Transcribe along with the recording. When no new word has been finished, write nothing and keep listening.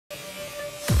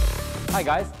Hi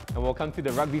guys, and welcome to the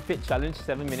RugbyFitt Challenge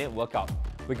 7-minute workout.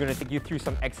 We're going to take you through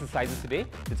some exercises today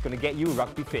that's going to get you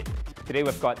rugby fit. Today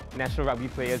we've got national rugby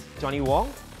players Johnny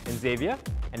Wong and Xavier,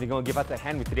 and they're going to give us a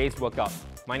hand with today's workout.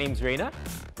 My name's Reina.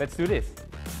 Let's do this.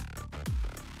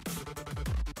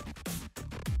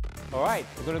 Alright,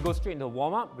 we're going to go straight into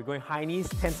warm-up. We're going high knees,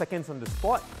 10 seconds on the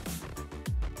spot.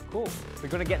 Cool. We're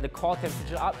going to get the core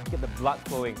temperature up, get the blood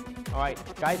flowing. Alright,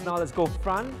 guys, now let's go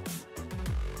front.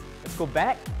 Let's go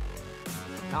back.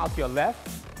 Now to your left,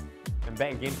 and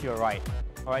back again to your right.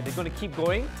 Alright, they're going to keep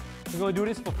going. We're going to do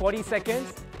this for 40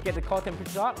 seconds. Get the core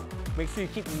temperature up. Make sure you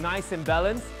keep nice and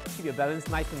balanced. Keep your balance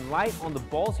nice and light on the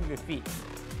balls of your feet.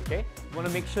 Okay? You want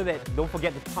to make sure that don't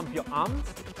forget to pump your arms.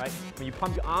 Right? When you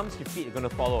pump your arms, your feet are going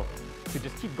to follow. So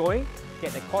just keep going.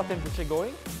 Get the core temperature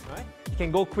going. Alright? You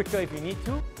can go quicker if you need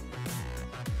to.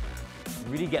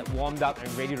 Really get warmed up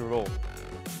and ready to roll.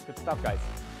 Good stuff, guys.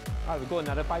 Alright, we'll go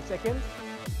another 5 seconds.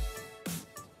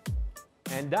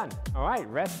 And done. Alright,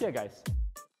 rest here, guys.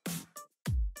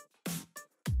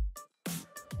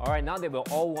 Alright, now that we're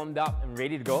all warmed up and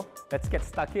ready to go, let's get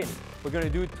stuck in. We're going to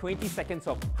do 20 seconds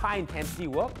of high intensity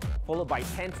work, followed by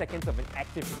 10 seconds of an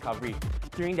active recovery.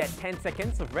 During that 10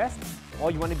 seconds of rest,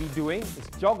 all you want to be doing is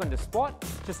jog on the spot,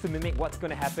 just to mimic what's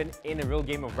going to happen in a real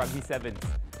game of rugby sevens.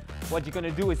 What you're going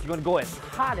to do is you're going to go as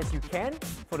hard as you can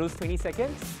for those 20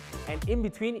 seconds. And in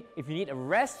between, if you need a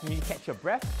rest, you need to catch your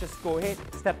breath, just go ahead,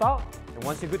 step out, and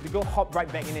once you're good to go, hop right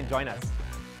back in and join us.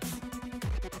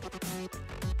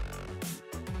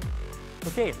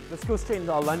 Okay, let's go straight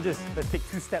into our lunges. Let's take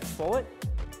 2 steps forward.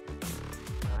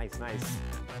 Nice, nice.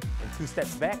 And 2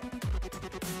 steps back.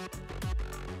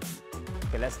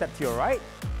 Okay, let's step to your right.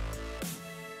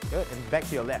 Good, and back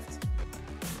to your left.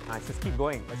 Nice, let's keep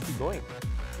going, let's keep going.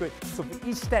 Good, so for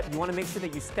each step, you want to make sure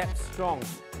that you step strong.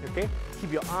 Okay,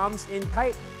 keep your arms in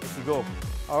tight as you go.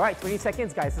 Alright, 20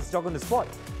 seconds, guys, let's jog on the spot.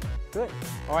 Good.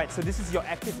 Alright, so this is your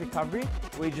active recovery,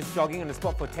 where you're just jogging on the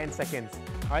spot for 10 seconds.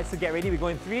 Alright, so get ready, we're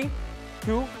going 3,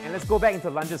 2, and let's go back into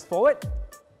lunges forward.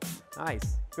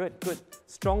 Nice, good, good.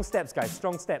 Strong steps, guys,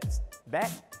 strong steps. Back,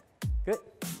 good.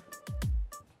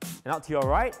 And out to your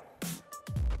right.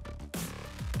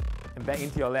 And back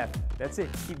into your left. That's it,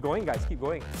 keep going, guys, keep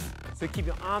going. So keep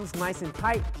your arms nice and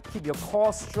tight, keep your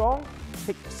core strong,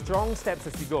 take strong steps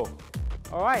as you go.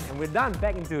 Alright, and we're done.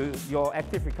 Back into your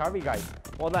active recovery, guys.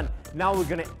 Well done. Now we're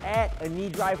going to add a knee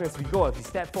drive as we go. If you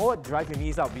step forward, drive your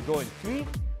knees out. We go in 3,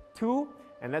 2,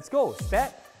 and let's go.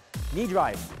 Step, knee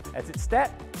drive. That's it,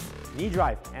 step, knee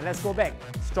drive. And let's go back.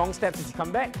 Strong steps as you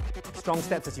come back, strong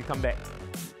steps as you come back.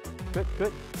 Good,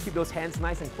 good. Keep those hands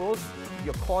nice and close. Keep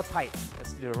your core tight.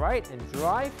 Let's to the right and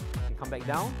drive, and come back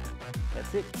down.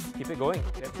 That's it. Keep it going.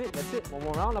 That's it. That's it. One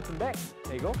more round, up and back.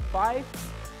 There you go. 5,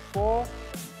 4,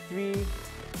 3,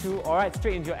 2. Alright,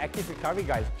 straight into your active recovery,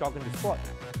 guys. Jog on the spot.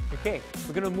 Okay,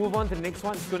 we're going to move on to the next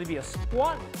one. It's going to be a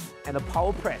squat and a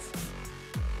power press.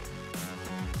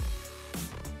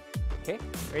 Okay,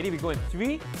 ready? We go in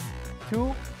 3,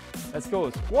 2, let's go.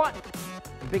 Squat,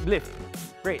 and big lift.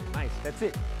 Great, nice. That's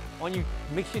it. On you,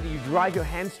 make sure that you drive your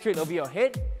hands straight over your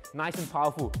head. Nice and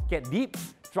powerful. Get deep.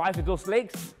 Drive with those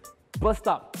legs. Burst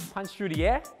up, punch through the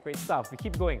air. Great stuff. We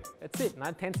keep going. That's it.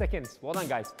 Now 10 seconds. Well done,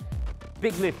 guys.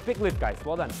 Big lift, guys.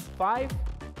 Well done. 5,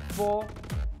 4,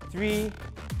 3,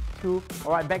 2.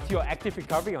 Alright, back to your active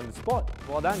recovery on the spot.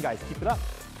 Well done, guys. Keep it up.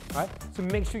 Alright, so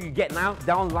make sure you get now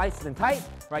down nice and tight.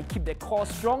 Right, keep that core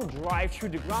strong. Drive through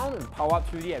the ground and power up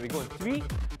through the air. We go in 3,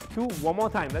 2, one more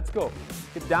time. Let's go.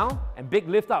 Hip down and big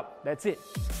lift up. That's it.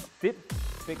 Dip,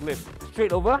 big lift.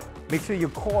 Straight over. Make sure your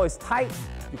core is tight.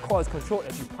 Your core is controlled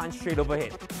as you punch straight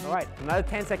overhead. Alright, another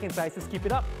 10 seconds, guys. Just keep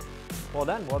it up. Well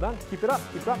done, well done. Keep it up,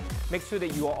 keep it up. Make sure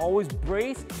that you are always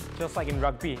braced, just like in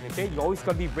rugby. Okay, you always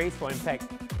got to be braced for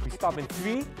impact. We stop in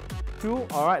 3, 2.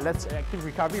 Alright, let's active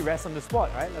recovery, rest on the spot.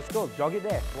 Alright, let's go. Jog it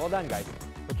there. Well done, guys.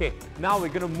 Okay, now we're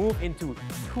going to move into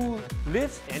 2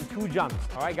 lifts and 2 jumps.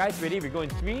 Alright, guys, ready? We're going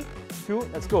 3, 2,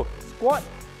 let's go. Squat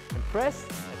and press.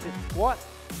 That's it, squat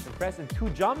and press, and 2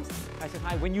 jumps. Nice and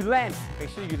high. When you land, make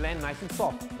sure you land nice and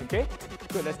soft. Okay?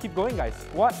 Good, let's keep going, guys.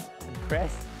 Squat and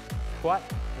press. Squat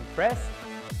and press.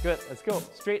 Good, let's go.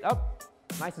 Straight up.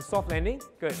 Nice and soft landing.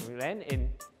 Good, we land in.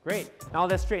 Great. Now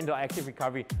let's straight into our active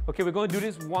recovery. Okay, we're going to do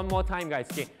this one more time, guys.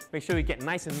 Okay, make sure we get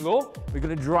nice and low. We're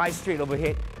going to drive straight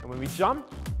overhead. And when we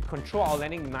jump, we control our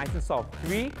landing nice and soft.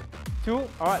 3, 2,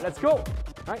 alright, let's go.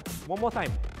 Alright, one more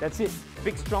time. That's it.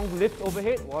 Big strong lift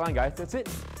overhead. Well done, guys. That's it.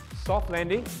 Soft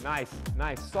landing. Nice,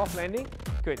 nice. Soft landing.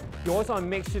 Good. You also want to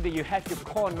make sure that you have your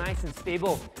core nice and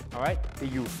stable. Alright,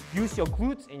 that you use your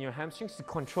glutes and your hamstrings to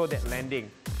control that landing.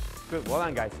 Good, well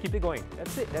done, guys. Keep it going.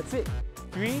 That's it, that's it.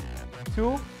 3,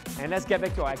 2, And let's get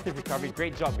back to our active recovery.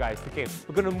 Great job, guys. Okay,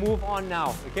 we're gonna move on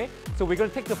now, okay? So we're gonna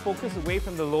take the focus away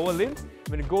from the lower limbs.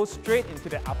 We're gonna go straight into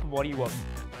the upper body work.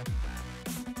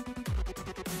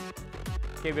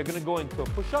 Okay, we're gonna go into a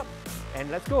push-up. And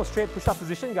let's go, straight push-up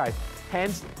position, guys.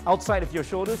 Hands outside of your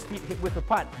shoulders, feet hip width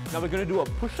apart. Now we're gonna do a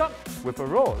push-up with a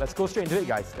row. Let's go straight into it,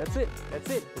 guys. That's it,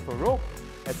 with a row.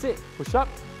 That's it, push-up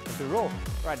with a row.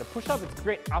 Right, the push-up is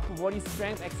great upper body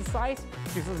strength exercise.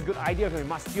 Gives us a good idea of your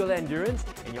muscular endurance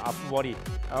in your upper body.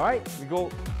 All right, we go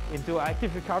into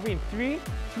active recovery in 3,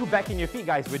 2, back in your feet,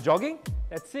 guys. We're jogging.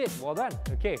 That's it, well done.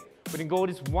 Okay, we're gonna go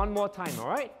this one more time, all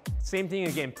right? Same thing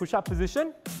again, push-up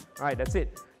position. All right, that's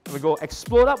it. We go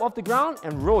explode up off the ground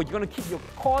and roll. You're gonna keep your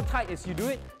core tight as you do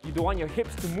it. You don't want your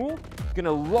hips to move. You're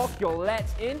gonna lock your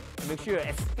lats in and make sure you're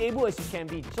as stable as you can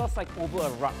be, just like over a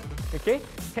rug. Okay?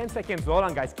 10 seconds. Well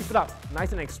done, guys. Keep it up.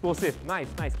 Nice and explosive. Nice,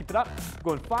 nice. Keep it up.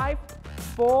 Go in 5,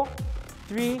 4,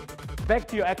 3. Back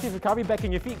to your active recovery. Back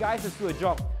in your feet, guys. Let's do a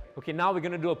jog. Okay, now we're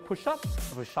gonna do a push-up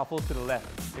with a shuffle to the left.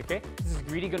 Okay? This is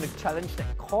really gonna challenge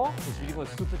that core. It's really gonna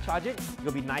supercharge it.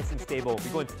 You're gonna be nice and stable. We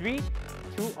go in 3,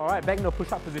 2, all right, back in a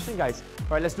push-up position, guys.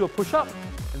 All right, let's do a push-up,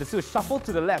 and let's do a shuffle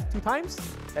to the left 2 times.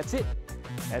 That's it.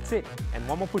 That's it. And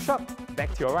one more push-up,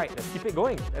 back to your right. Let's keep it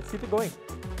going. Let's keep it going.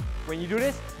 When you do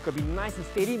this, you gotta be nice and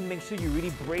steady. Make sure you really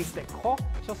brace that core,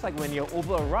 just like when you're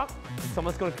over a rug. And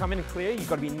someone's gonna come in and clear you. You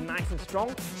gotta be nice and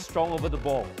strong over the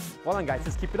ball. Well done, guys.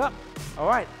 Let's keep it up. All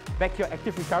right, back to your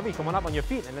active recovery. Come on up on your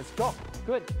feet and let's jog.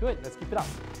 Good, good. Let's keep it up.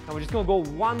 And we're just gonna go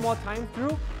one more time through.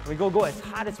 And we're gonna go as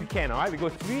hard as we can. All right, we go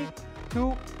 3,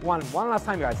 2, 1. One last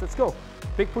time, guys. Let's go.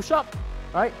 Big push up.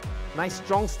 All right. Nice,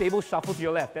 strong, stable shuffle to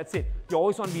your left. That's it. You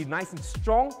always want to be nice and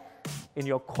strong in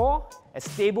your core, as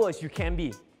stable as you can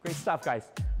be. Great stuff, guys.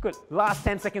 Good. Last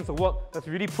 10 seconds of work. Let's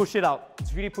really push it out.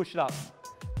 Let's really push it out.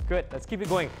 Good. Let's keep it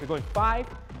going. We're going 5,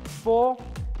 4,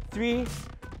 3,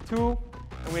 2,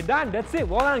 and we're done. That's it.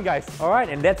 Well done, guys. All right,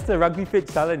 and that's the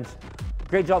RugbyFitt challenge.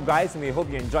 Great job, guys, and we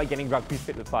hope you enjoyed getting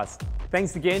RugbyFitt with us.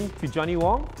 Thanks again to Johnny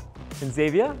Wong and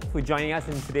Xavier for joining us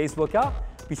in today's workout.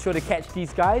 Be sure to catch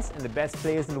these guys and the best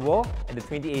players in the world at the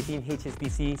 2018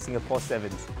 HSBC Singapore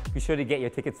Sevens. Be sure to get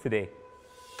your tickets today.